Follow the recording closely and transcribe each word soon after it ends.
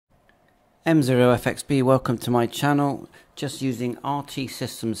M0FXB, welcome to my channel. Just using RT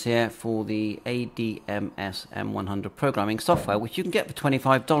Systems here for the ADMS M100 programming software, which you can get for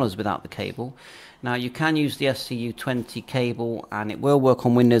 $25 without the cable. Now you can use the SCU20 cable and it will work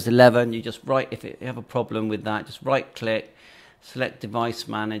on Windows 11. You just if you have a problem with that, just right click, select Device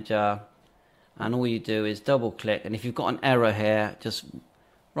Manager, and all you do is double click, and if you've got an error here, just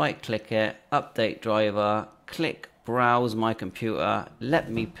right click it, update driver, click browse my computer,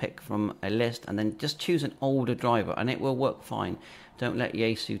 let me pick from a list, and then just choose an older driver and it will work fine. Don't let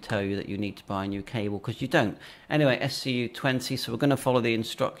Yaesu tell you that you need to buy a new cable, because you don't. Anyway, SCU20, so we're going to follow the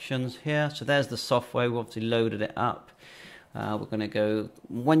instructions here. So there's the software, we've obviously loaded it up. We're going to go,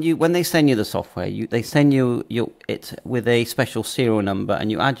 when they send you the software, they send you it with a special serial number,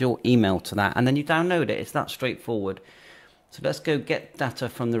 and you add your email to that, and then you download it. It's that straightforward. So let's go get data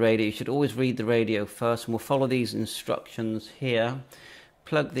from the radio. You should always read the radio first, and we'll follow these instructions here.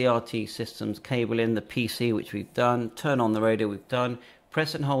 Plug the RT Systems cable in, the PC, which we've done. Turn on the radio, we've done.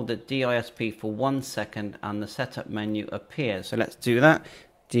 Press and hold the DISP for 1 second and the setup menu appears. So let's do that.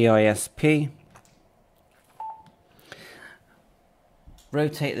 DISP.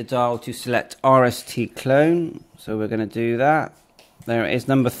 Rotate the dial to select RST clone. So we're going to do that. There it is,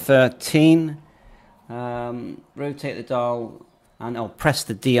 number 13. Rotate the dial and I'll press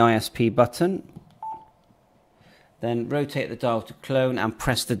the DISP button. Then rotate the dial to clone and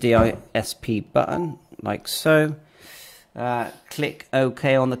press the DISP button, like so. Click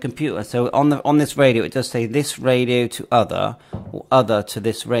OK on the computer. So on this radio, it does say this radio to other, or other to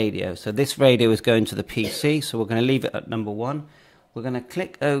this radio. So this radio is going to the PC, so we're going to leave it at number 1. We're going to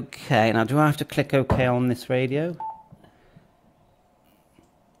click OK. Now, do I have to click OK on this radio?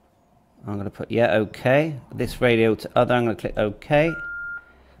 I'm going to put, yeah, OK. This radio to other, I'm going to click OK.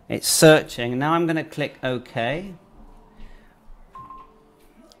 It's searching. Now I'm going to click OK.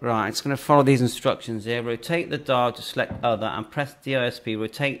 Right, it's going to follow these instructions here. Rotate the dial to select other and press DISP.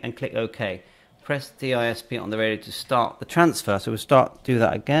 Rotate and click OK. Press DISP on the radio to start the transfer. So we'll do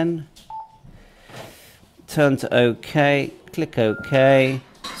that again. Turn to OK. Click OK.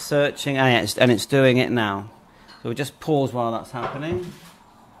 Searching, and it's doing it now. So we'll just pause while that's happening.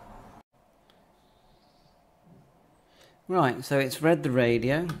 Right, so it's read the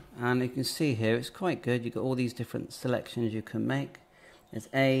radio, and you can see here it's quite good. You've got all these different selections you can make. There's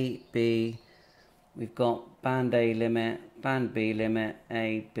A, B, we've got band A limit, band B limit,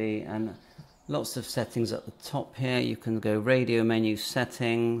 A, B, and lots of settings at the top here. You can go radio menu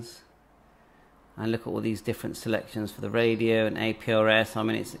settings, and look at all these different selections for the radio and APRS. I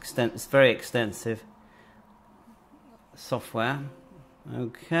mean, it's very extensive software.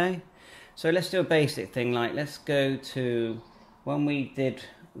 Okay. So let's do a basic thing, like let's go to when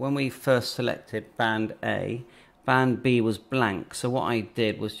we first selected band A, band B was blank. So what I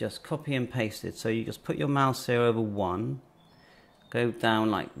did was just copy and paste it. So you just put your mouse here over 1, go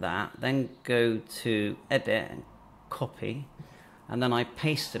down like that, then go to edit and copy, and then I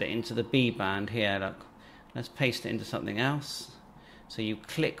pasted it into the B band here. Look, let's paste it into something else. So you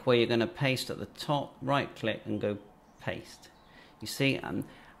click where you're going to paste at the top, right click and go paste. You see,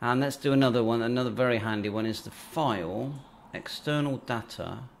 and let's do another one. Another very handy one is the file, external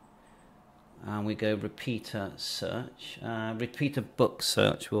data, and we go repeater search, repeater book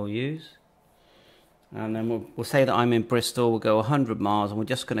search we'll use. And then we'll say that I'm in Bristol, we'll go 100 miles, and we're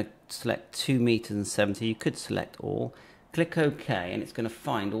just going to select 2 meters and 70. You could select all. Click OK, and it's going to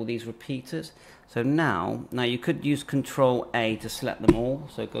find all these repeaters. So now you could use Control A to select them all.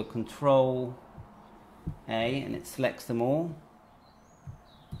 So go Control A, and it selects them all.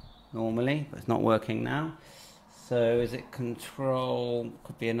 Normally, but it's not working now. So is it control?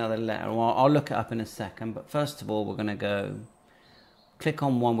 Could be another letter. Well, I'll look it up in a second. But first of all, we're going to go click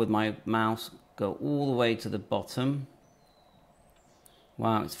on one with my mouse, go all the way to the bottom.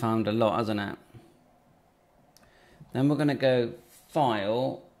 Wow, it's found a lot, hasn't it? Then we're going to go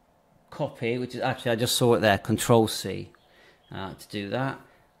File, Copy, which is actually, I just saw it there, Control C to do that.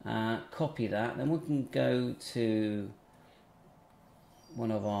 Copy that. Then we can go to one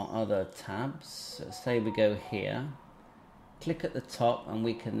of our other tabs. So say we go here, click at the top, and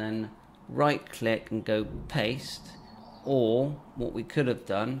we can then right click and go paste, or what we could have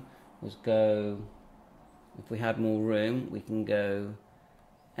done was go, if we had more room, we can go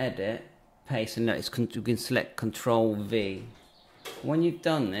edit, paste, and you can select Control V. When you've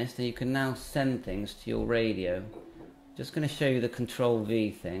done this, then you can now send things to your radio. Just going to show you the Control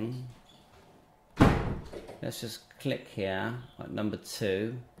V thing. Let's just click here at number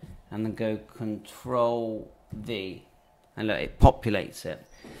 2 and then go Control V, and look, it populates it.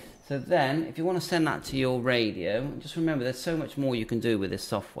 So then if you want to send that to your radio, just remember there's so much more you can do with this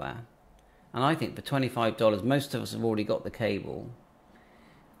software. And I think for $25, most of us have already got the cable.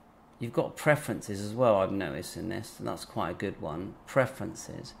 You've got preferences as well, I've noticed in this, and that's quite a good one.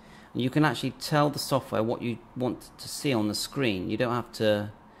 Preferences. And you can actually tell the software what you want to see on the screen. You don't have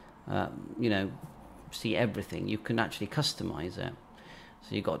to, you know, see everything. You can actually customize it.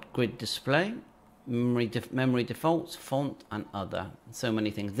 So you've got grid display, memory defaults, font, and other. So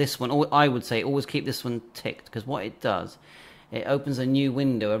many things. This one, I would say, always keep this one ticked, because what it does, it opens a new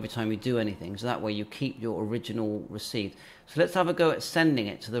window every time you do anything, so that way you keep your original receipt. So let's have a go at sending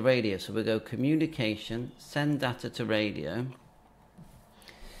it to the radio. So we'll go communication, send data to radio,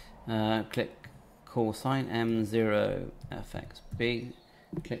 click call sign M0FXB,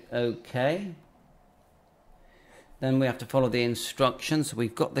 click OK. Then we have to follow the instructions. So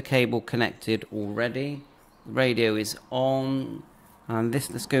we've got the cable connected already. The radio is on, and this,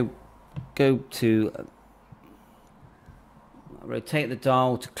 let's go to rotate the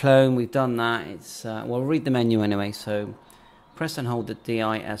dial to clone. We've done that. It's we'll read the menu anyway. So press and hold the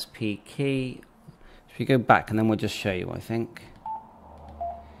DISP key. If you go back, and then we'll just show you, I think.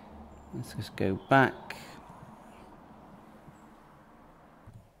 Let's just go back.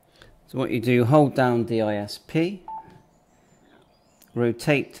 So what you do, hold down DISP,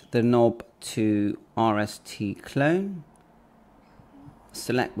 rotate the knob to RST clone,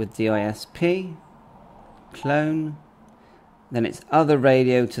 select with DISP, clone, then it's other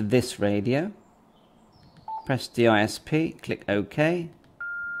radio to this radio, press DISP, click OK,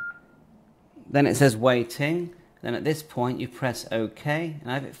 then it says waiting, then at this point you press OK,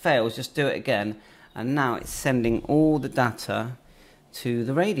 and if it fails just do it again, and now it's sending all the data to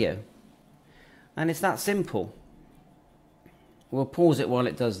the radio. And it's that simple. We'll pause it while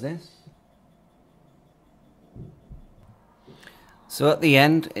it does this. So at the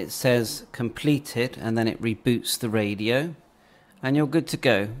end it says completed, and then it reboots the radio, and you're good to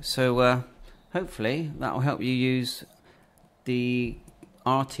go. So hopefully that will help you use the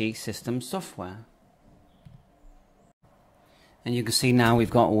RT system software. And you can see now we've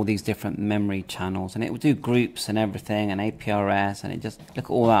got all these different memory channels, and it will do groups and everything, and APRS, and it just, look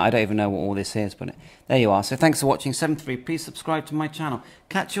at all that. I don't even know what all this is, but there you are. So thanks for watching 73. Please subscribe to my channel.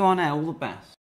 Catch you on air. All the best.